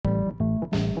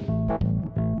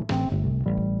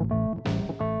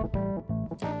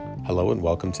Hello and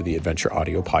welcome to the Adventure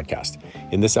Audio Podcast.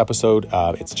 In this episode,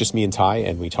 it's just me and Ty,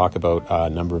 and we talk about a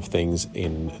number of things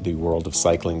in the world of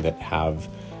cycling that have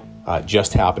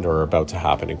just happened or are about to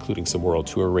happen, including some World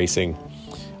Tour racing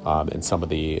and some of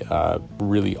the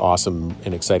really awesome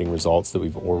and exciting results that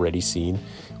we've already seen,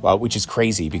 which is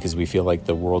crazy because we feel like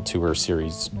the World Tour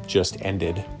series just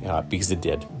ended because it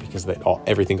did, because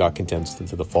everything got condensed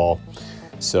into the fall.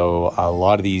 So a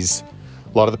lot of the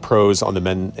pros on the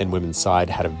men and women's side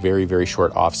had a very, very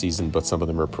short off season, but some of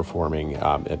them are performing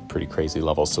at pretty crazy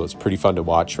levels. So it's pretty fun to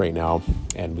watch right now.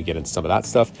 And we get into some of that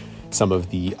stuff, some of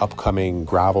the upcoming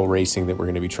gravel racing that we're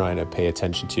going to be trying to pay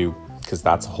attention to, because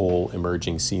that's a whole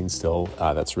emerging scene still.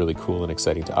 That's really cool and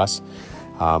exciting to us.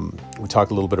 We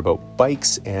talk a little bit about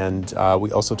bikes, and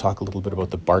we also talk a little bit about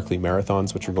the Barkley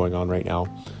Marathons, which are going on right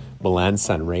now. Milan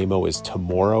San Remo is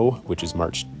tomorrow, which is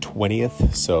March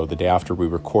 20th. So the day after we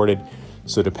recorded.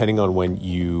 So depending on when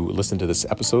you listen to this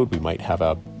episode,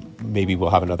 maybe we'll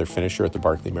have another finisher at the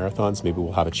Barkley Marathons. Maybe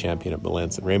we'll have a champion at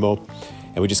Milan San Remo,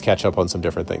 and we just catch up on some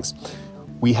different things.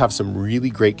 We have some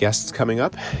really great guests coming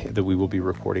up that we will be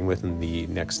recording with in the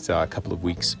next couple of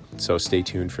weeks. So stay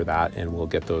tuned for that, and we'll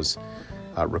get those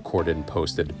recorded and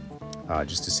posted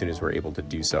just as soon as we're able to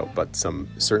do so. But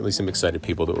certainly some excited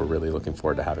people that we're really looking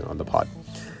forward to having on the pod.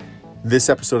 This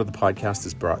episode of the podcast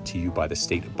is brought to you by the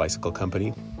State Bicycle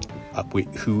Company,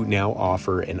 who now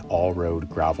offer an all-road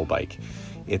gravel bike.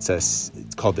 It's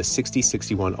called the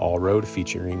 6061 All-Road,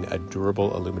 featuring a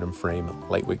durable aluminum frame,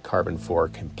 lightweight carbon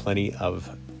fork, and plenty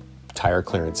of tire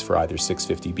clearance for either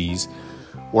 650Bs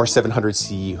or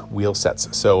 700C wheel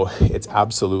sets. So it's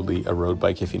absolutely a road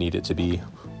bike if you need it to be,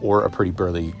 or a pretty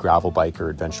burly gravel bike or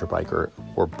adventure bike or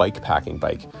bike packing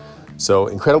bike. So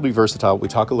incredibly versatile. We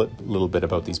talk a little bit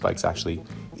about these bikes actually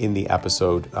in the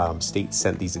episode. State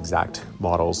sent these exact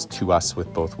models to us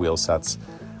with both wheel sets,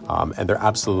 and they're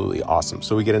absolutely awesome.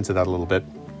 So we get into that a little bit.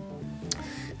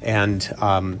 And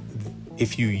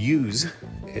if you use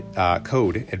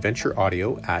code Adventure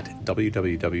Audio at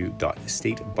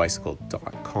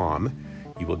www.statebicycle.com,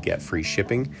 you will get free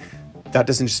shipping. That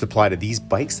doesn't just apply to these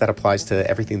bikes, that applies to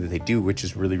everything that they do, which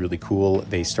is really, really cool.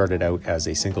 They started out as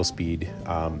a single speed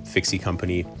fixie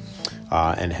company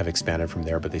and have expanded from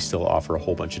there, but they still offer a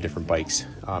whole bunch of different bikes,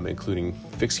 including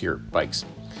fixed gear bikes.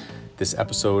 This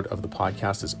episode of the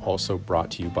podcast is also brought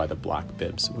to you by the Black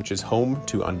Bibs, which is home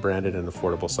to unbranded and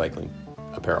affordable cycling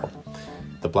apparel.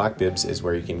 The Black Bibs is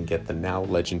where you can get the now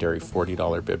legendary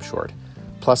 $40 bib short,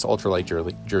 plus ultralight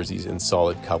jerseys in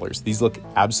solid colors. These look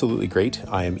absolutely great.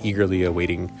 I am eagerly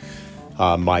awaiting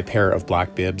my pair of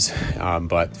black bibs,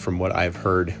 but from what I've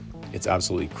heard, it's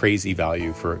absolutely crazy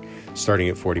value for starting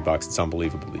at $40. It's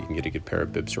unbelievable. You can get a good pair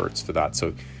of bib shorts for that.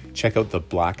 So check out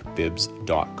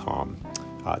theblackbibs.com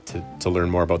to learn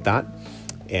more about that.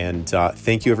 And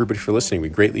thank you everybody for listening. We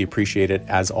greatly appreciate it.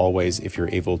 As always, if you're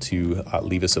able to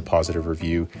leave us a positive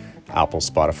review, Apple,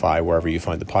 Spotify, wherever you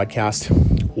find the podcast,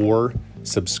 or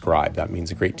subscribe. That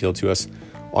means a great deal to us.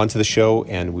 On to the show,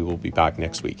 and we will be back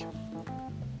next week.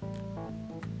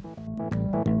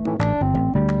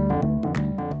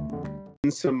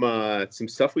 Some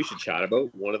stuff we should chat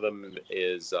about. One of them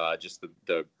is just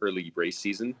the early race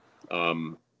season.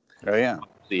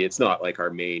 It's not like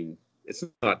it's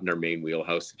not in our main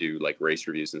wheelhouse to do like race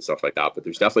reviews and stuff like that, but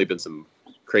there's definitely been some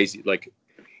crazy, when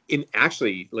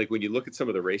you look at some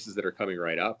of the races that are coming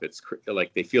right up, it's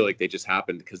like they feel like they just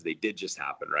happened because they did just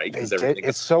happen, right?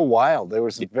 It's so wild. There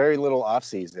was very little off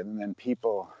season, and then it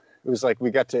was like we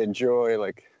got to enjoy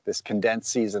like this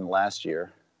condensed season last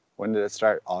year. When did it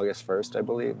start? August 1st, I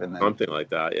believe, and then something like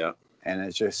that, yeah. And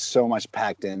it's just so much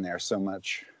packed in there, so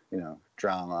much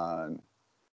drama and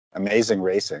amazing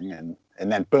racing, and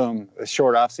then boom, a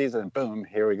short off season, and boom,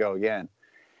 here we go again.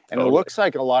 And It looks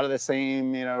like a lot of the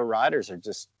same riders are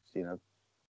just they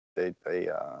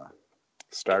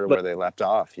started where they left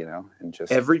off, and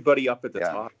just everybody up at the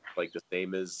top, like the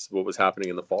same as what was happening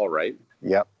in the fall, right?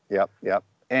 Yep.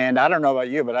 And I don't know about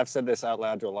you, but I've said this out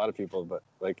loud to a lot of people, but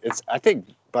I think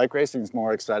bike racing is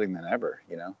more exciting than ever,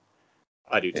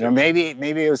 I do too. Maybe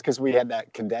it was because we had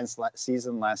that condensed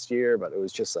season last year, but it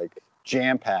was just like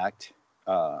jam packed.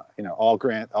 All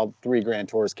three Grand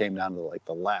Tours came down to like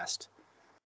the last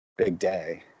big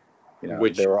day.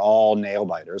 They were all nail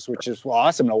biters, which is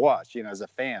awesome to watch. As a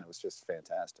fan, it was just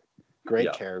fantastic.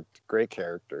 Great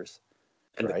characters.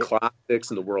 And the classics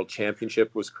and the World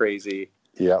Championship was crazy.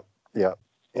 Yep.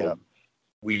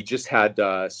 We just had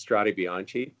Strade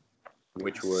Bianche,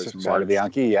 which was Strade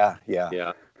Bianche,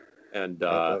 yeah. And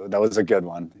that was a good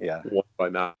one, yeah. Won by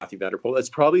Matthew van der Poel. It's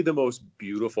probably the most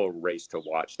beautiful race to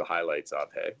watch the highlights of,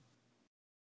 hey?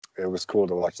 It was cool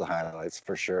to watch the highlights,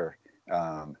 for sure.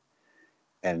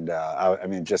 I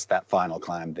mean, just that final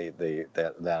climb,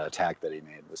 that attack that he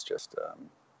made was just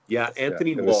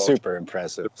Anthony it was Walsh, super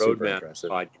impressive. the Roadman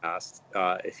podcast.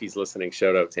 If he's listening,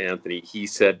 shout out to Anthony. He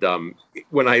said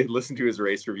when I listened to his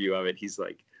race review of it, he's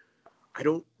like, I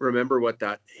don't remember what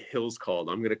that hill's called.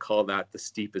 I'm going to call that the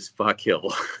steepest fuck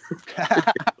hill.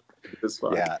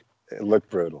 Yeah, it looked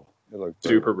brutal.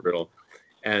 Super brutal.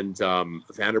 And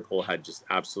Van der Poel had just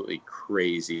absolutely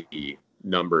crazy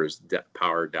numbers,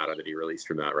 power data that he released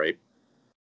from that, right?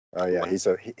 Oh yeah, he's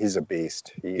a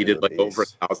beast. He did like over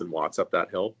 1,000 watts up that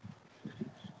hill.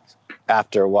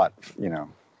 After what,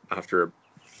 After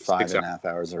 5.5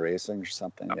 hours of racing or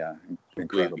something. Yeah,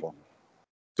 incredible.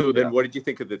 So then what did you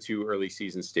think of the two early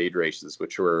season stage races,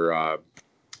 which were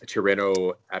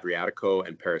Tirreno Adriatico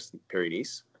and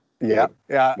Paris-Nice? Yeah.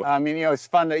 I mean, it's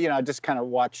fun to, just kind of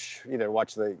watch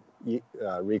the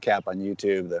recap on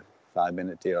YouTube, the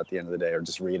 5-minute deal at the end of the day, or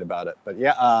just read about it. But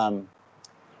yeah,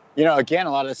 again,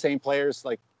 a lot of the same players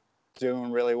like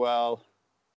doing really well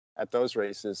at those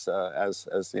races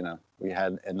as we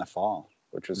had in the fall,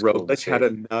 which was cool. Roglic had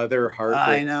another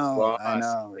heartbreak. I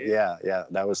know. Yeah,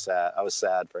 that was sad. I was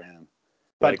sad for him.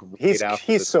 But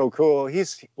he's so cool.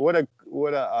 He's what a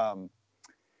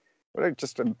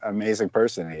just an amazing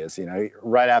person he is.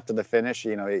 Right after the finish,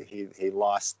 he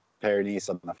lost Paris-Nice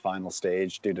on the final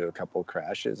stage due to a couple of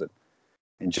crashes,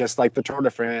 and just like the Tour de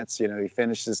France, he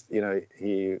finishes.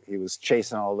 He was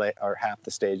chasing all day or half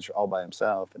the stage all by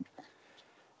himself, and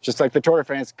just like the Tour de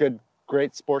France,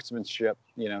 great sportsmanship.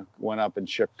 Went up and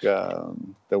shook the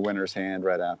winner's hand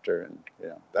right after, and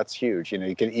that's huge.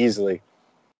 You can easily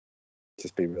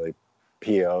just be really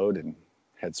PO'd and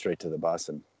head straight to the bus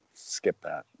and skip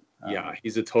that. Yeah,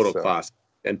 he's a total class.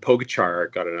 And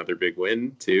Pogačar got another big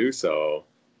win too. So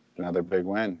another big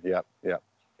win. Yep.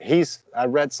 I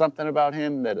read something about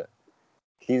him that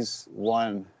he's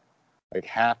won like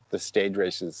half the stage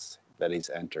races that he's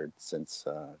entered since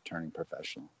turning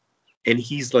professional. And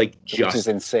he's like which is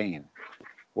insane.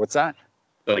 What's that?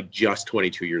 Like just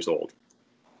 22 years old.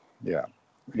 Yeah.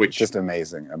 Which just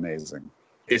amazing.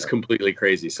 It's completely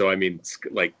crazy. So I mean,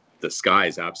 like, the sky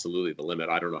is absolutely the limit.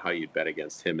 I don't know how you'd bet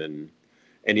against him in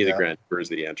any of the Grand Tours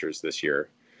that he enters this year.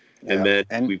 And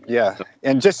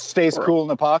and just stays cool in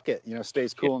the pocket.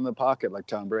 Stays cool in the pocket like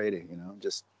Tom Brady.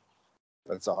 Just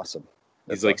that's awesome.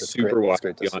 He's like super wise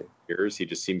beyond years. He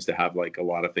just seems to have like a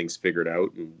lot of things figured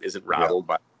out and isn't rattled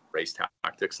by race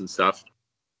tactics and stuff.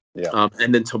 Yeah.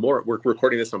 And then tomorrow, we're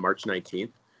recording this on March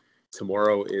 19th.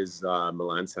 Tomorrow is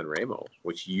Milan San Remo,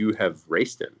 which you have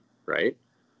raced in, right?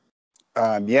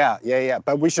 Yeah.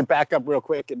 But we should back up real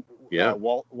quick. And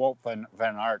Wout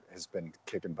van Aert has been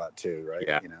kicking butt too, right?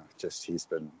 Yeah.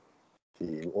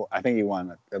 I think he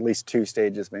won at least 2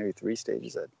 stages, maybe 3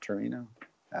 stages at Tirreno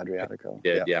Adriatico.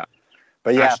 Yeah.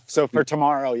 But so for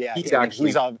tomorrow, he's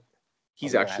actually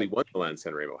won Milan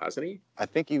San Remo, hasn't he? I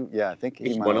think he might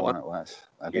have won it last.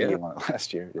 I think he won it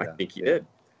last year. Yeah. I think he did.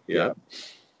 Yeah.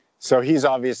 So he's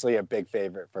obviously a big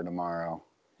favorite for tomorrow.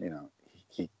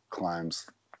 He climbs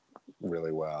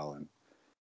really well and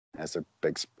has a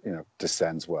big,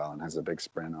 descends well and has a big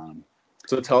sprint on him.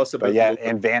 So tell us about. But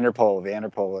and Van der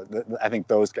Poel. I think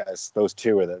those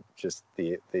two are the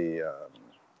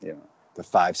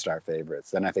 5-star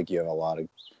favorites. Then I think you have a lot of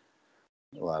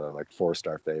like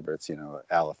 4-star favorites.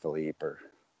 Alaphilippe or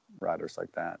riders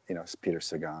like that. Peter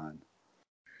Sagan.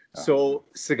 So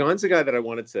Sagan's a guy that I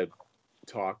wanted to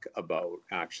talk about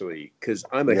actually, because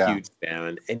I'm a huge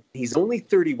fan, and he's only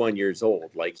 31 years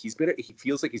old. Like he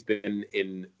feels like he's been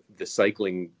in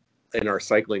our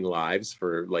cycling lives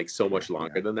for like so much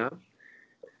longer than that.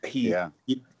 He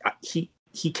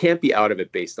can't be out of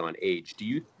it based on age. Do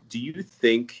you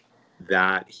think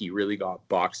that he really got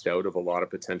boxed out of a lot of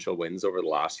potential wins over the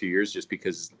last few years just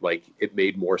because like it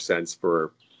made more sense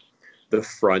for the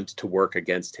front to work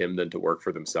against him than to work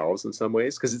for themselves in some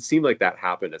ways? Because it seemed like that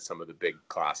happened at some of the big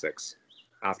classics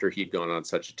after he'd gone on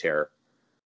such a tear.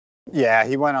 Yeah,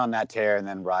 he went on that tear, and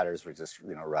then riders were just,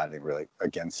 riding really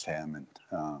against him. And,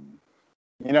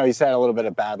 he's had a little bit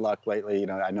of bad luck lately.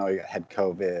 I know he had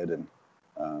COVID, and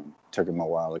took him a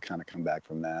while to kind of come back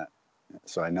from that.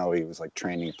 So I know he was like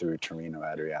training through Tirreno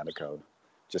Adriatico,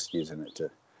 just using it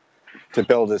to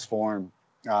build his form.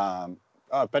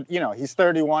 But he's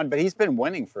 31, but he's been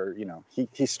winning for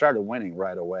he started winning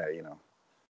right away.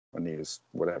 When he was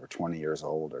 20 years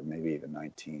old, or maybe even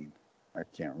 19. I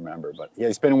can't remember, but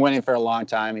he's been winning for a long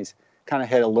time. He's kind of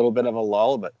hit a little bit of a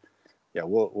lull, but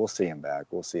we'll see him back.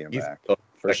 We'll see him back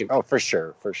for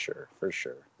sure.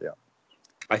 Yeah,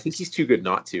 I think he's too good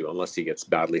not to, unless he gets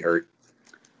badly hurt.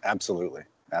 Absolutely.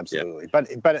 Yeah.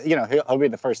 But he'll be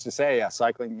the first to say,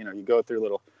 cycling. You go through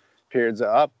little periods of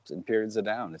ups and periods of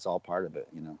down. It's all part of it,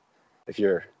 you know. If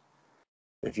you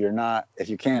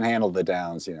can't handle the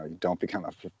downs, you know, you don't become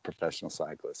a professional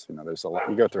cyclist. You know, there's a lot,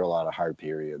 you go through a lot of hard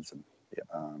periods, and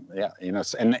you know,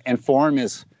 and form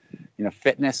is, you know,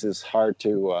 fitness is hard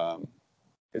to,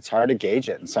 it's hard to gauge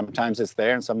it, and sometimes it's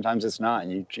there and sometimes it's not,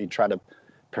 and you try to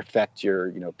perfect your,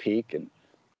 you know, peak, and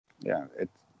yeah,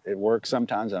 it works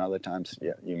sometimes, and other times,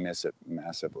 yeah, you miss it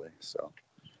massively. So,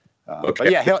 Okay.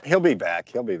 but yeah, he'll be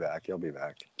back.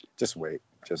 Just wait,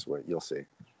 you'll see.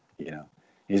 You know,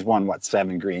 he's won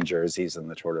 7 green jerseys in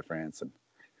the Tour de France, and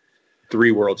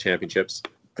 3 world championships.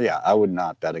 Yeah, I would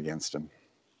not bet against him,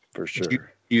 for sure. Do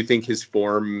you think his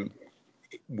form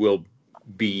will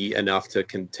be enough to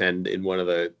contend in one of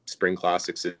the spring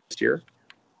classics this year?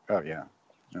 Oh yeah.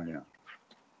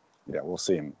 Yeah, we'll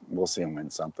see him win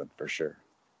something for sure.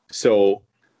 So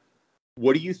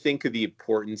what do you think of the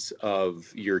importance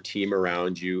of your team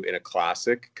around you in a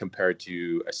classic compared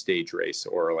to a stage race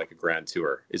or like a grand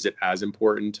tour? Is it as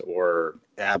important, or?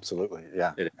 Absolutely.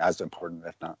 Yeah. As important,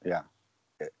 if not. Yeah,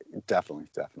 definitely.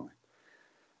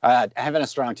 Having a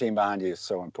strong team behind you is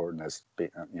so important, as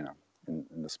you know, in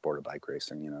the sport of bike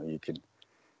racing. You know, you can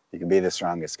be the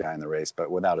strongest guy in the race, but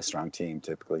without a strong team,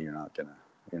 typically you're not gonna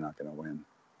win.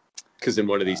 Because in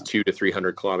one of these 200 to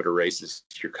 300 kilometer races,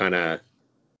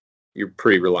 you're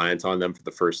pretty reliant on them for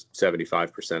the first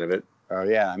 75% of it. Oh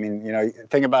yeah, I mean, you know,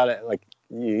 think about it. Like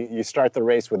you start the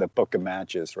race with a book of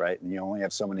matches, right? And you only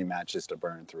have so many matches to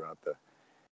burn throughout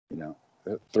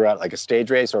like a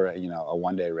stage race or you know, a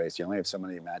one-day race. You only have so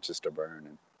many matches to burn,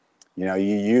 and you know,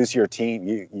 you use your team.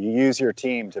 You use your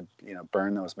team to, you know,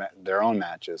 burn their own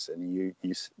matches, and you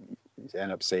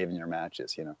end up saving your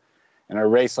matches. You know, in a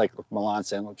race like Milan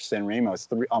San Remo, it's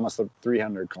almost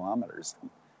 300 kilometers.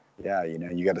 Yeah, you know,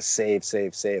 you got to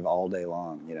save all day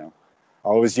long. You know,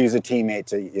 always use a teammate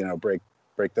to, you know, break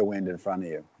the wind in front of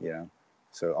you. You know,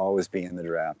 so always be in the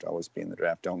draft.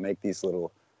 Don't make these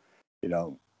little, you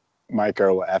know,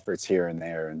 micro efforts here and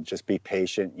there, and just be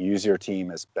patient. Use your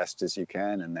team as best as you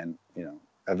can, and then, you know,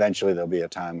 eventually there'll be a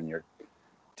time when your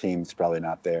team's probably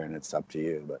not there, and it's up to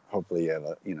you. But hopefully you have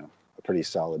a pretty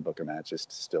solid book of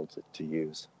matches to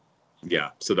use. Yeah,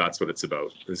 so that's what it's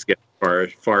about. Let's get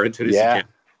far into this. Yeah.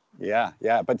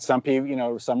 Yeah. But some people, you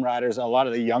know, some riders, a lot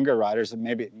of the younger riders, and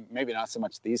maybe not so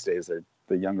much these days.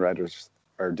 The young riders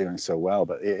are doing so well,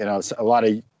 but you know, a lot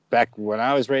of back when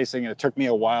I was racing, it took me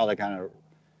a while to kind of,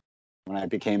 when I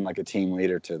became like a team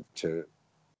leader, to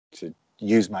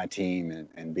use my team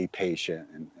and be patient,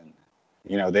 and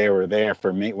you know, they were there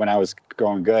for me when I was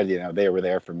going good. You know, they were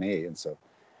there for me, and so,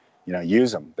 you know,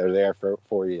 use them. They're there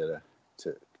for you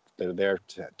they're there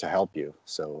to help you.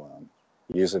 So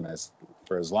use them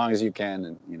for as long as you can,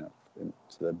 and you know,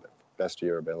 to the best of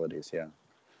your abilities. Yeah.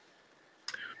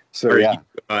 So are yeah,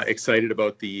 you, excited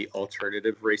about the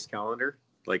alternative race calendar?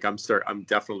 Like I'm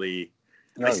definitely.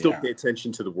 I still pay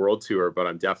attention to the World Tour, but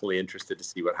I'm definitely interested to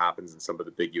see what happens in some of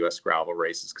the big U.S. gravel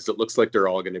races, because it looks like they're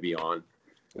all going to be on.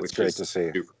 It's great to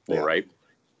see. Super cool, right?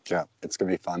 Yeah, it's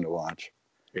going to be fun to watch.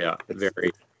 Yeah,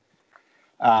 very.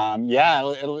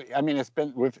 Yeah, I mean, it's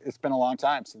been a long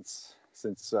time since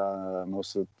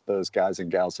most of those guys and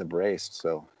gals have raced,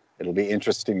 so it'll be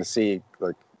interesting to see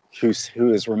like who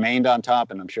has remained on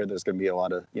top, and I'm sure there's going to be a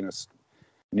lot of, you know,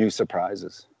 new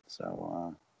surprises.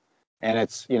 So. And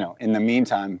it's, you know, in the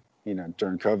meantime, you know,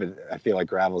 during COVID, I feel like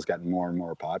gravel's gotten more and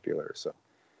more popular. So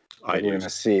we're going to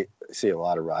see a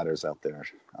lot of riders out there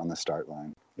on the start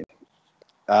line.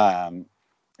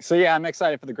 So yeah, I'm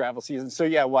excited for the gravel season. So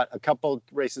yeah, a couple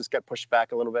races get pushed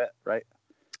back a little bit, right?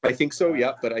 I think so,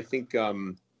 yeah. But I think,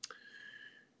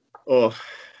 oh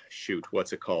shoot,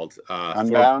 what's it called?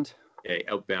 Unbound.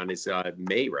 Outbound is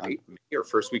May, right? May or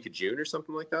first week of June or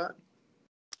something like that.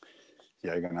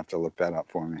 Yeah, you're going to have to look that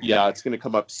up for me. Yeah, it's going to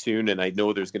come up soon, and I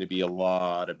know there's going to be a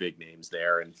lot of big names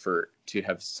there. And to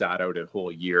have sat out a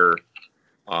whole year,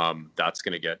 that's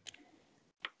going to get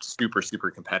super,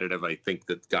 super competitive. I think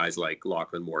that guys like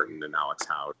Lachlan Morton and Alex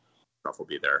Howard will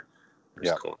be there.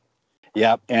 Yeah. Cool.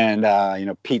 Yeah, and you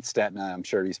know, Pete Stetina, I'm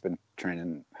sure he's been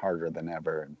training harder than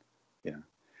ever, and you know,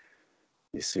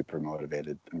 he's super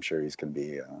motivated. I'm sure he's going to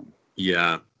be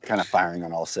kind of firing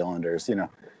on all cylinders. You know.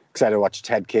 Excited to watch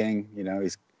Ted King. You know,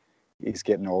 he's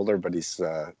getting older, but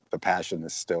the passion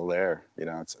is still there. You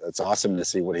know, it's awesome to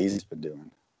see what he's been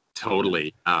doing.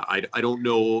 Totally. I don't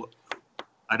know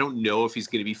if he's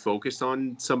going to be focused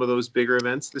on some of those bigger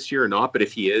events this year or not. But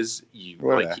if he is, he's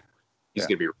going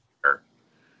to be there.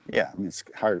 Yeah, I mean, it's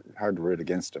hard to root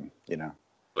against him. You know.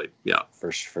 Yeah.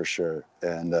 For sure.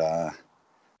 And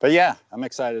but yeah, I'm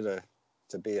excited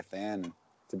to be a fan,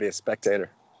 to be a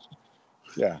spectator.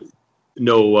 Yeah.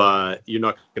 No, you're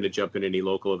not going to jump in any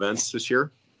local events this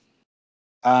year?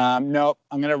 No,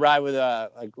 I'm gonna ride with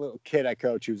a little kid I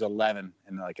coach who's 11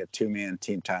 in like a 2-man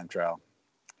team time trial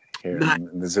here in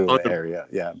the Missoula area.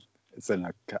 Yeah, it's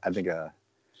in I think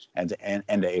end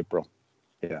of April.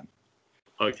 Yeah.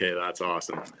 Okay, that's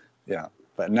awesome. Yeah,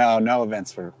 but no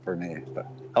events for me. But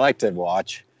I like to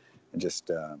watch and just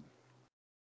I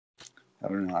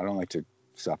don't know. I don't like to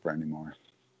suffer anymore.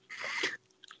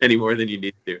 Any more than you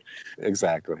need to.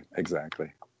 Exactly.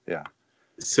 Yeah.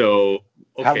 So,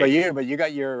 okay. How about you? But you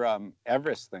got your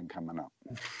Everest thing coming up.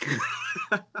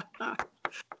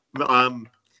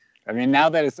 I mean, now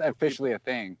that it's officially a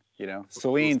thing,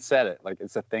 Celine said it, like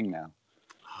it's a thing now.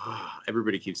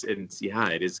 Everybody keeps it.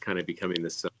 It is kind of becoming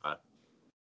this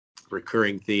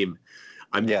recurring theme.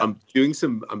 I'm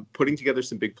putting together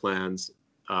some big plans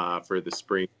for the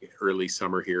spring, early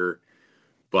summer here.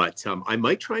 But I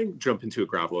might try and jump into a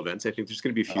gravel event. I think there's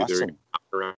going to be a few there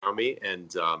around me,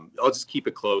 and I'll just keep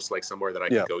it close, like somewhere that I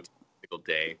can go to a single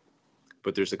day.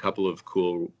 But there's a couple of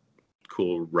cool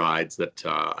rides that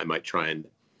I might try and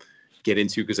get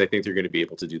into because I think they're going to be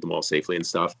able to do them all safely and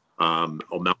stuff. I'll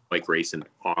mountain bike race in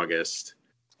August.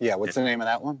 Yeah, what's the name of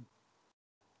that one?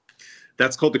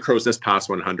 That's called the Crow's Nest Pass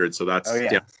 100. So that's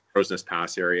down Crow's Nest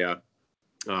Pass area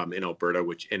in Alberta,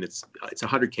 it's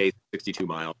 100K, 62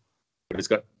 miles. But it's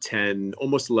got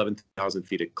almost 11,000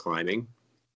 feet of climbing.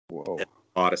 Whoa! And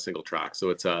a lot of single track, so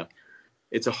it's a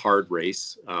hard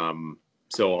race.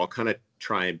 So I'll kind of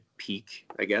try and peak,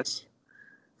 I guess,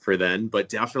 for then. But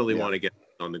definitely want to get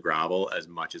on the gravel as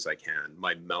much as I can.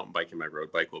 My mountain bike and my road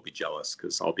bike will be jealous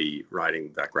because I'll be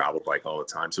riding that gravel bike all the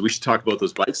time. So we should talk about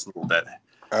those bikes a little bit.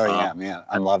 Oh yeah, man,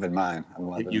 I'm loving mine.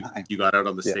 Mine. You got out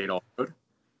on the state all road?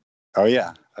 Oh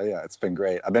yeah, it's been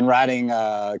great. I've been riding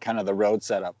kind of the road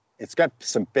setup. It's got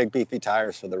some big beefy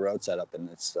tires for the road setup, and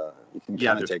it's you can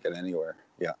kind of take it anywhere.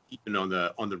 Yeah, even on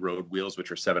the road wheels,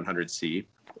 which are 700C.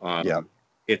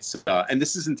 It's and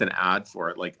this isn't an ad for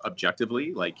it. Like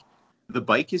objectively, like the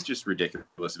bike is just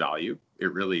ridiculous value.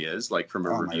 It really is. Like from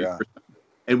a review,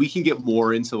 and we can get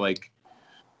more into like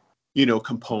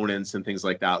components and things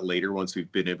like that later once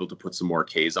we've been able to put some more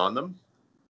Ks on them.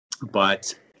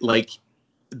 But like.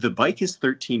 The bike is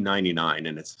 $13.99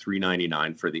 and it's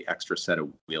 $3.99 for the extra set of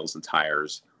wheels and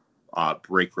tires,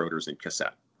 brake rotors and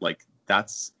cassette. Like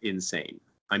that's insane.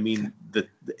 I mean,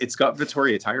 it's got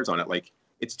Vittoria tires on it. Like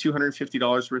it's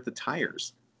 $250 worth of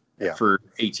tires for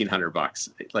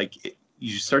 $1,800. Like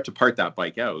you start to part that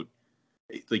bike out.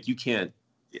 Like you can't.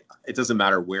 It doesn't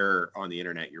matter where on the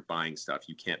internet you're buying stuff.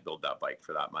 You can't build that bike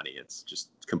for that money. It's just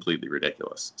completely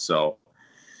ridiculous. So.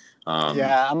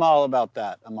 I'm all about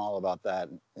that. And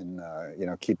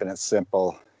keeping it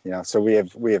simple. So we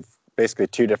have basically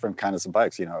two different kinds of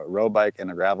bikes. A road bike and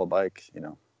a gravel bike.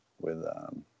 With a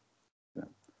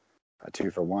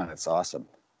 2-for-1. It's awesome.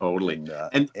 Totally.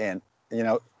 And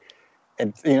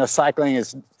cycling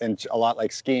is a lot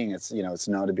like skiing. It's it's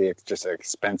known to be just an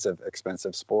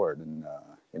expensive sport, and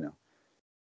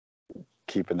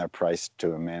keeping their price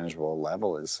to a manageable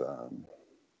level is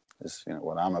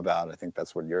what I'm about. I think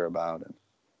that's what you're about. And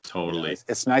totally,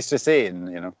 it's nice to see,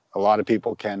 and a lot of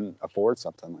people can afford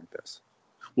something like this.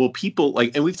 Well, people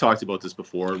and we've talked about this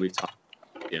before. We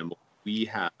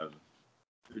have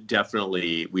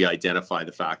definitely identify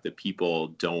the fact that people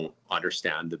don't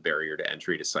understand the barrier to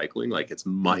entry to cycling. Like it's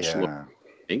much lower than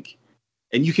you think,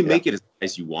 and you can make it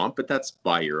as you want, but that's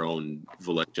by your own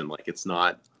volition. Like it's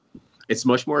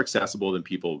much more accessible than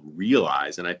people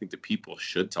realize. And I think that people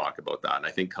should talk about that. And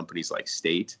I think companies like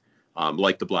State,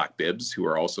 like the Black Bibs, who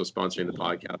are also sponsoring the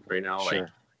podcast right now,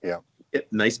 get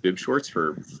nice bib shorts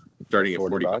for starting at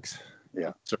 $40.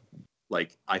 Yeah. So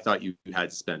like, I thought you had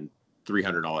to spend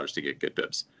 $300 to get good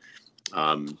bibs.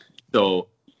 So,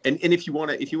 and if you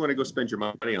want to go spend your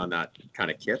money on that kind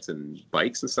of kits and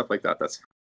bikes and stuff like that, that's,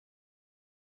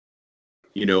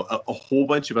 a whole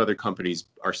bunch of other companies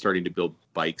are starting to build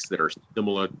bikes that are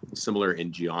similar in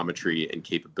geometry and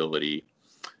capability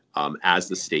as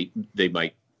the State. They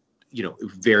might,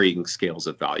 varying scales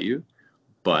of value,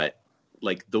 but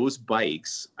like those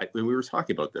bikes, when we were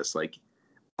talking about this, like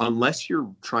unless you're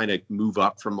trying to move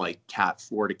up from like Cat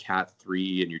 4 to Cat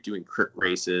 3 and you're doing crit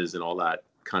races and all that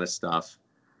kind of stuff,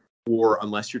 or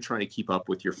unless you're trying to keep up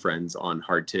with your friends on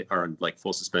on like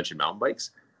full suspension mountain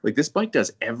bikes, like this bike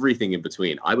does everything in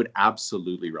between. I would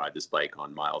absolutely ride this bike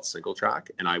on mild single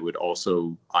track, and I would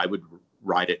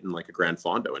ride it in like a Grand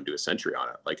Fondo and do a century on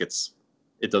it. Like it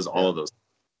does all of those.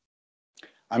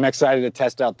 I'm excited to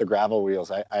test out the gravel wheels.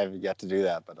 I have yet to do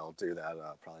that, but I'll do that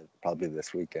probably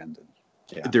this weekend.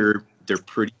 They're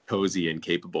pretty cozy and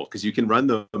capable because you can run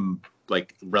them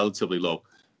like relatively low.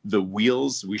 The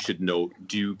wheels, we should note,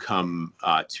 do come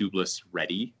tubeless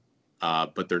ready,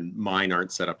 but mine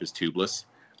aren't set up as tubeless.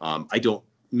 I don't.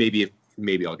 Maybe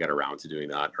I'll get around to doing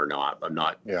that or not. I'm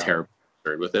not terribly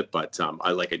concerned with it, but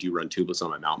I do run tubeless on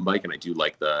my mountain bike, and I do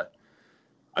like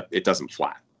it doesn't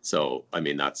flat. So I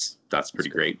mean that's pretty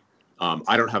great.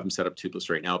 I don't have them set up tubeless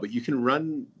right now, but you can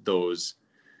run those.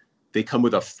 They come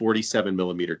with a 47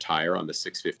 millimeter tire on the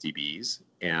 650Bs,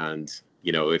 and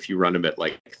if you run them at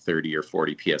like 30 or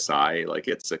 40 psi, like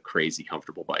it's a crazy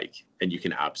comfortable bike, and you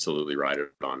can absolutely ride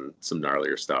it on some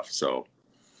gnarlier stuff. So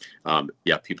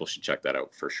yeah, people should check that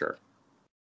out for sure.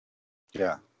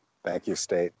 Yeah, thank you,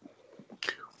 State.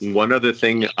 One other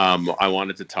thing I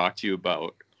wanted to talk to you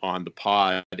about on the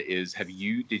pod is,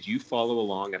 did you follow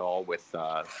along at all with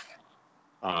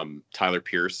Tyler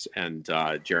Pierce and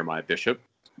Jeremiah Bishop?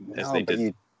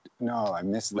 No, I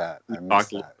missed that.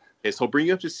 Okay, so I'll bring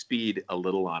you up to speed a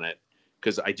little on it,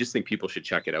 because I just think people should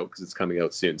check it out because it's coming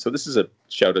out soon. So this is a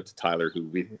shout out to Tyler, who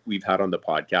we've had on the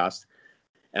podcast,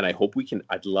 and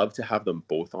I'd love to have them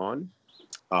both on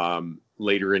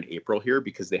later in April here,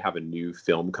 because they have a new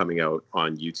film coming out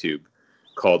on YouTube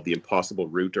called The Impossible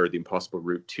Route, or The Impossible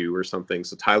Route 2 or something.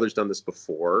 So Tyler's done this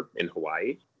before in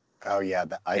Hawaii. Oh yeah,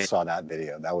 I saw that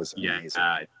video. That was amazing.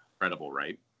 Yeah, incredible,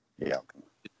 right? Yeah.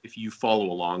 If you follow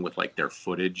along with like their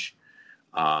footage,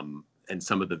 and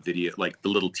some of the video, like the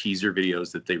little teaser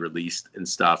videos that they released and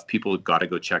stuff, people have got to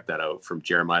go check that out, from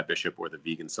Jeremiah Bishop or the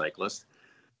Vegan Cyclist,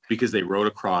 because they rode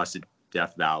across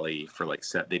Death Valley for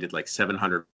they did like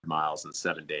 700 miles in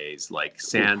 7 days, like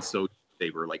sand. So they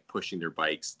were like pushing their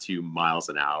bikes 2 miles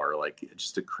an hour, like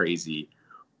just a crazy,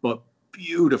 but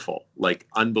beautiful, like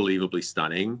unbelievably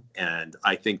stunning. And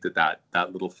I think that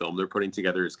little film they're putting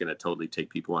together is going to totally take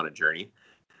people on a journey.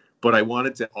 But I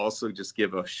wanted to also just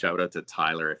give a shout out to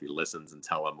Tyler if he listens, and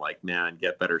tell him, like, man,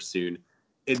 get better soon.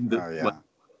 In the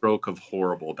stroke of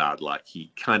horrible bad luck,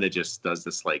 he kind of just does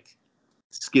this, like,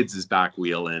 skids his back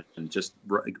wheel in, and just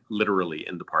literally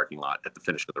in the parking lot at the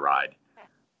finish of the ride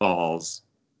falls.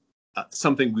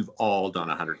 Something we've all done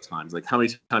 100 times. Like, how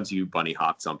many times you bunny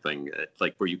hopped something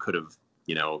like where you could have,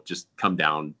 just come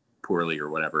down poorly or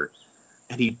whatever,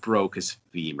 and he broke his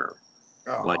femur.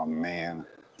 Oh, man.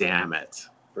 Damn it.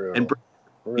 Brutal. And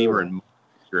femur, and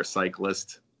you're a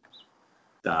cyclist,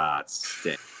 that's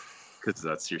because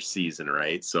that's your season,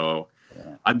 right? So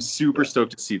I'm super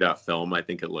stoked to see that film. I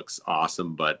think it looks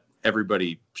awesome, but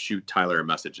everybody shoot Tyler a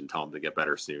message and tell him to get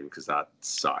better soon, because that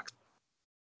sucks.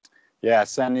 Yeah,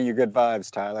 sending you good vibes,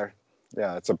 Tyler.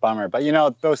 Yeah, it's a bummer, but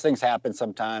those things happen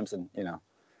sometimes, and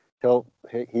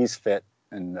he's fit,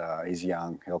 and he's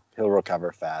young. He'll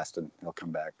recover fast, and he'll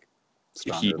come back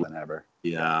stronger than ever.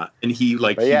 Yeah, and he go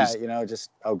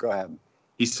ahead.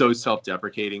 He's so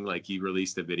self-deprecating. Like, he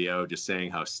released a video just saying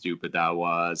how stupid that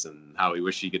was, and how he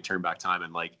wished he could turn back time.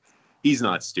 And like, he's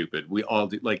not stupid. We all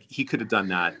do. Like, he could have done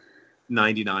that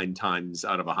 99 times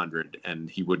out of 100, and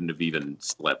he wouldn't have even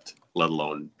slipped, let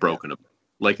alone broken.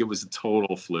 Like, it was a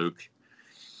total fluke.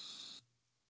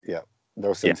 Yeah,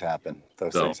 those things happen.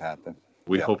 Things happen.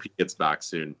 We hope he gets back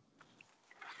soon.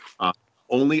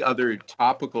 Only other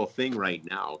topical thing right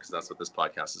now, because that's what this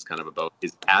podcast is kind of about,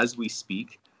 is as we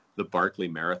speak, the Barkley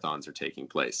marathons are taking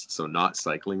place. So not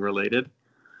cycling related,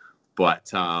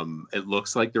 but it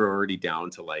looks like they're already down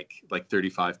to like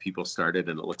 35 people started,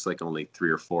 and it looks like only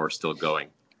 3 or 4 are still going.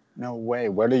 No way.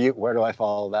 Where do I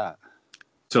follow that?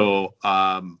 So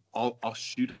I'll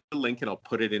shoot a link, and I'll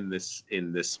put it in this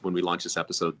when we launch this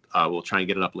episode. We'll try and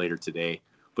get it up later today.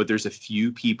 But there's a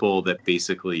few people that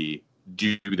basically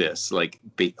do this, like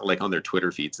on their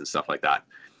Twitter feeds and stuff like that.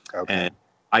 Okay. And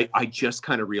I just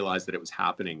kind of realized that it was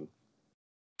happening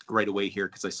right away here,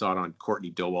 because I saw it on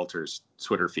Courtney Dauwalter's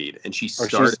Twitter feed, and she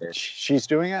started. She's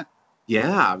doing it.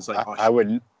 Yeah, I was like, I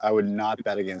would not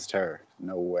bet against her.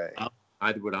 No way.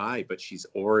 Neither would I. But she's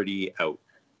already out.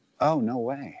 Oh, no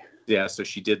way. Yeah, so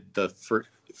she did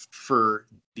for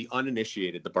the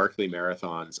uninitiated, the Barkley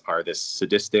marathons are this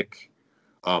sadistic.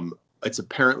 It's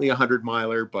apparently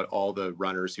 100-miler, but all the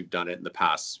runners who've done it in the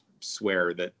past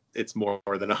swear that it's more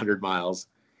than 100 miles.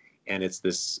 And it's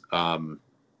this,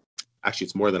 actually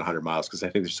it's more than 100 miles, because I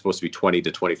think there's supposed to be 20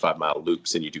 to 25-mile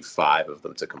loops, and you do 5 of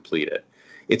them to complete it.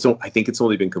 I think it's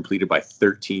only been completed by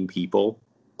 13 people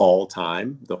all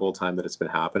time, the whole time that it's been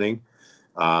happening.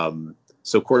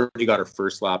 So Courtney got her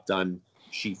first lap done.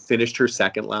 She finished her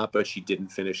second lap, but she didn't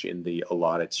finish in the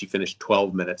allotted. She finished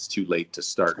 12 minutes too late to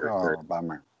start her third.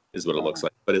 Bummer. Is what it looks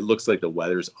like. But it looks like the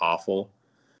weather's awful.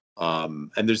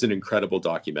 And there's an incredible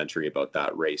documentary about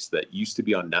that race that used to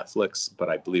be on Netflix, but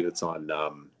I believe it's on,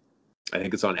 I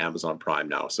think it's on Amazon Prime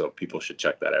now. So people should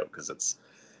check that out, because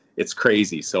it's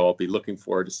crazy. So I'll be looking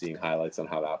forward to seeing highlights on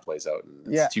how that plays out.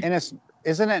 And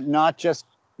isn't it not just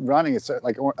running? It's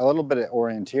like a little bit of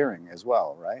orienteering as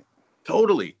well, right?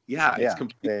 Totally. Yeah. Yeah. It's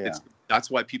complete. That's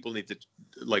why people need to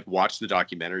like watch the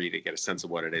documentary to get a sense of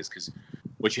what it is. Because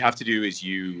what you have to do is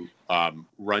you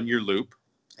run your loop,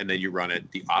 and then you run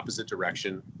it the opposite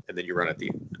direction, and then you run it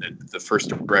the first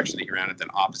direction that you ran it, then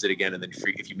opposite again, and then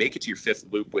if you make it to your fifth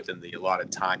loop within the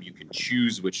allotted time, you can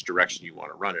choose which direction you want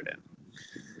to run it in.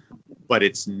 But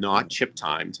it's not chip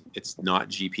timed, it's not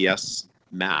GPS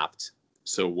mapped.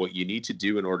 So what you need to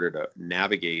do in order to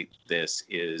navigate this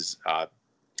is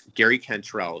Gary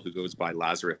Cantrell, who goes by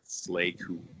Lazarus Lake,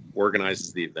 who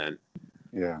organizes the event,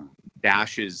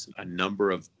 dashes a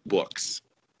number of books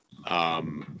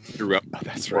throughout.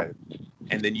 That's right.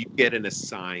 And then you get an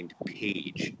assigned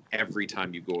page every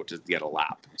time you go to get a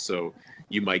lap. So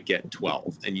you might get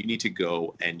 12, and you need to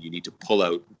go and you need to pull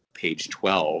out page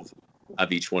 12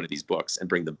 of each one of these books and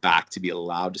bring them back to be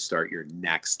allowed to start your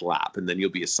next lap. And then you'll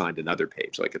be assigned another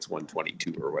page, like it's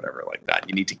 122 or whatever like that.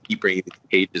 You need to keep bringing the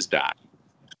pages back.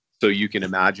 So you can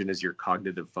imagine as your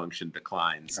cognitive function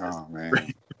declines, as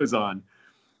it goes on,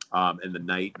 and the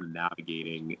night and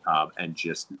navigating and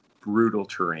just brutal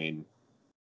terrain.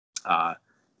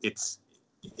 It's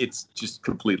just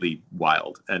completely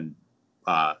wild, and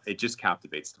it just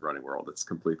captivates the running world. It's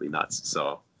completely nuts.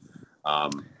 So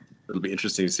it'll be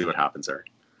interesting to see what happens there.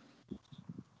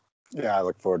 Yeah, I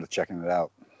look forward to checking it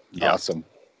out. Yeah. Awesome.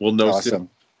 We'll know soon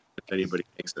if anybody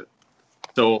makes it.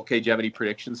 So, okay, do you have any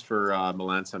predictions for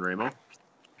Milan San Remo?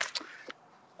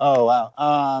 Oh,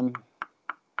 wow.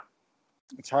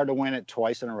 It's hard to win it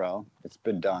twice in a row. It's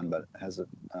been done, but it hasn't.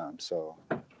 So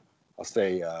I'll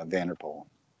say Van der Poel.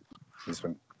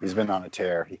 He's been on a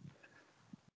tear.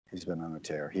 He's been on a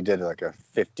tear. He did like a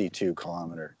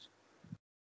 52-kilometer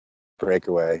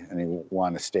breakaway, and he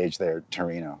won a stage there at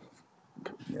Torino,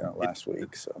 last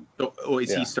week. So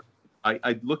is he?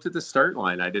 I looked at the start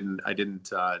line. I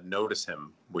didn't notice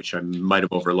him, which I might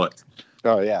have overlooked.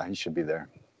 Oh yeah, he should be there.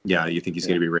 Yeah, you think he's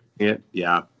going to be racing it?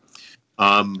 Yeah.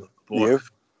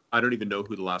 I don't even know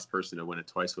who the last person to win it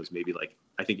twice was. Maybe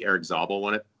I think Eric Zabel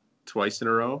won it twice in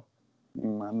a row.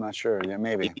 I'm not sure. Yeah,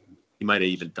 maybe. He might have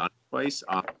even done it twice.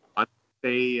 I'd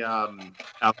say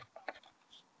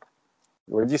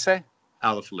what did you say?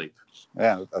 Alaphilippe.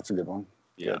 Yeah, that's a good one.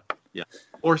 Yeah, good. Yeah.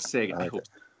 Or Sagan. I hope.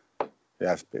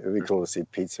 Yeah, it'd be cool to see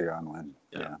Pete Sagan win.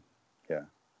 Yeah.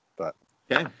 But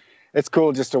it's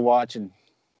cool just to watch and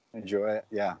enjoy it.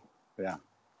 Yeah.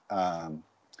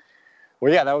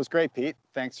 Well, yeah, that was great, Pete.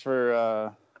 Thanks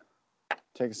for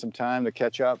taking some time to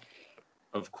catch up.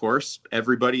 Of course,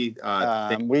 everybody.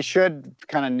 We should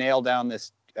kind of nail down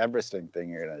this Everesting thing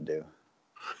you're gonna do.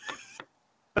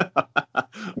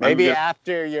 Maybe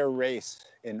after your race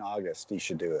in August, you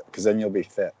should do it because then you'll be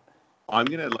fit. I'm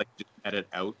gonna just edit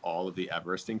out all of the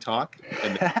Everesting talk,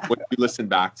 and then when you listen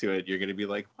back to it, you're gonna be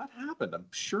like, "What happened? I'm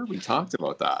sure we talked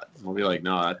about that." And we'll be like,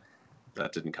 "No,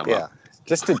 that didn't come up." Yeah,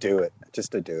 just to do it.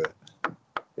 Yeah.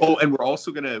 Oh, and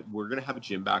we're gonna have a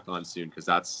Jim back on soon because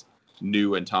that's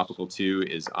new and topical too.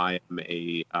 Is I am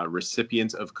a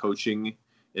recipient of coaching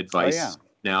advice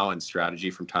now and strategy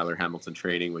from Tyler Hamilton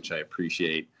Training, which I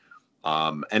appreciate.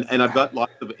 And I've got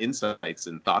lots of insights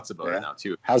and thoughts about it now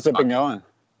too. How's it been going?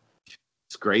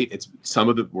 It's great. Some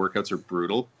of the workouts are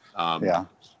brutal.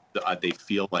 They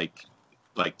feel like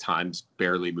time's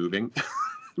barely moving.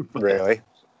 Really?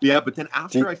 Yeah, but then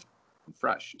after I feel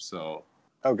fresh. So.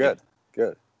 Oh, good.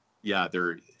 Yeah,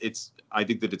 I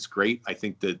think that it's great. I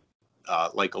think that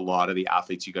like a lot of the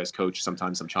athletes you guys coach,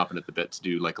 sometimes I'm chomping at the bit to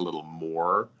do like a little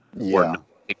more or not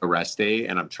take a rest day,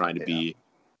 and I'm trying to be,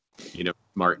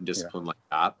 smart and disciplined like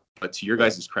that. But to your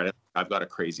guys' credit, I've got a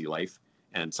crazy life,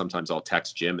 and sometimes I'll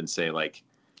text Jim and say like,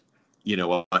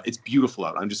 it's beautiful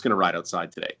out. I'm just going to ride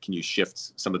outside today. Can you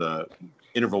shift some of the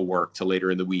interval work to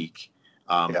later in the week?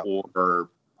 Or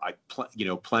I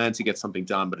plan to get something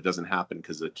done, but it doesn't happen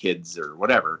because of the kids or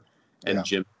whatever. And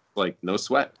Jim, no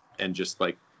sweat, and just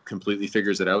completely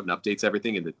figures it out and updates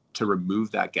everything. And to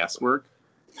remove that guesswork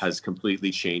has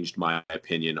completely changed my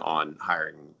opinion on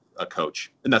hiring a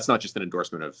coach. And that's not just an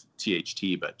endorsement of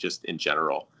THT, but just in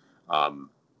general.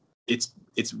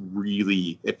 It's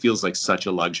really, it feels like such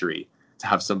a luxury to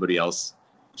have somebody else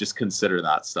just consider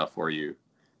that stuff for you,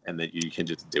 and that you can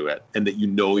just do it, and that you're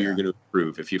going to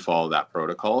improve if you follow that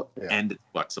protocol, and it's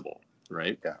flexible,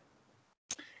 right? Yeah.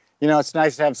 It's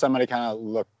nice to have somebody kind of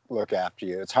look after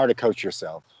you. It's hard to coach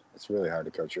yourself. It's really hard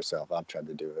to coach yourself. I've tried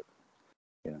to do it,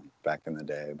 back in the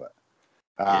day, but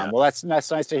well, that's nice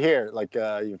to hear.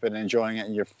 You've been enjoying it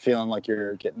and you're feeling like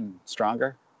you're getting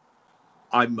stronger.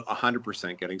 I'm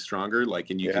 100% getting stronger.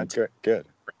 And you can good.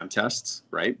 tests,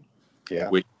 right? Yeah.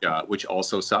 Which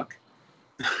also suck.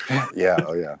 Yeah.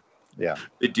 Oh yeah. Yeah.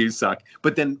 They do suck.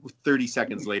 But then 30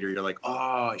 seconds later, you're like,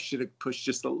 oh, I should have pushed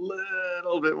just a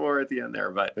little bit more at the end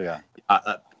there. But Yeah.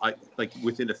 I like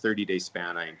within a 30-day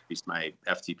span, I increased my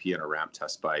FTP and a ramp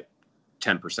test by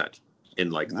 10%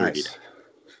 in like 30 days.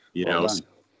 You know, so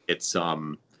it's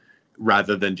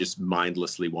rather than just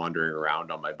mindlessly wandering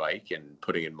around on my bike and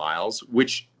putting in miles,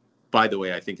 which, by the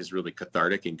way, I think is really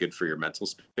cathartic and good for your mental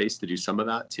space to do some of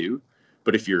that too.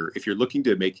 But if you're looking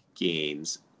to make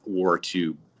gains or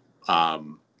to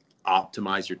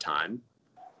optimize your time,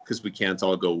 because we can't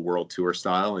all go world tour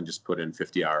style and just put in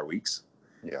 50-hour weeks.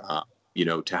 Yeah. You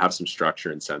know, to have some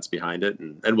structure and sense behind it,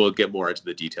 and we'll get more into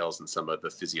the details and some of the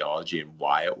physiology and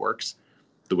why it works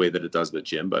the way that it does with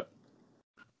gym. But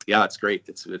yeah, it's great.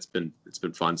 It's been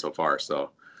fun so far. So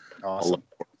awesome. I'll look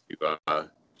forward to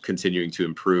continuing to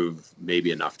improve,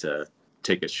 maybe enough to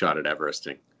take a shot at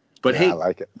Everesting. But hey, I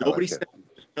like it. Nobody sent me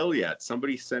a hill yet.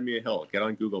 Somebody send me a hill. Get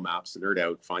on Google Maps, nerd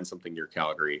out, find something near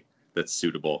Calgary that's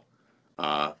suitable,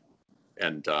 and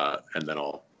then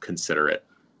I'll consider it.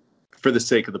 For the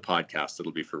sake of the podcast,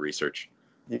 it'll be for research.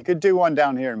 You could do one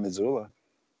down here in Missoula.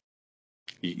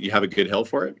 You have a good hill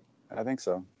for it? I think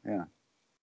so. Yeah.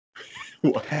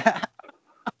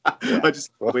 I just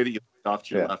the way that you off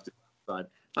to your left side.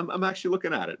 I'm actually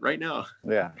looking at it right now.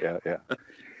 Yeah.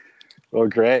 Well,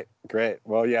 great.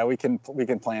 Well, yeah, we can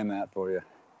plan that for you.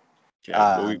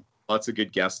 Yeah, lots of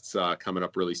good guests coming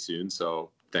up really soon.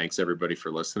 So thanks everybody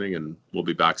for listening, and we'll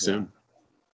be back soon. Yeah.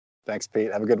 Thanks,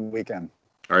 Pete. Have a good weekend.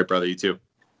 All right, brother. You too.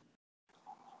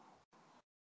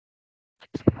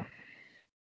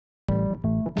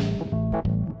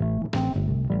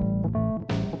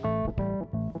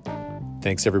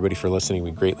 Thanks everybody for listening.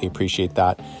 We greatly appreciate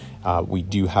that. We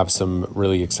do have some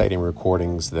really exciting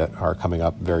recordings that are coming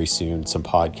up very soon, some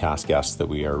podcast guests that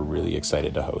we are really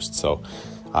excited to host. So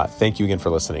thank you again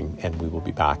for listening, and we will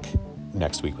be back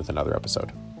next week with another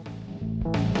episode.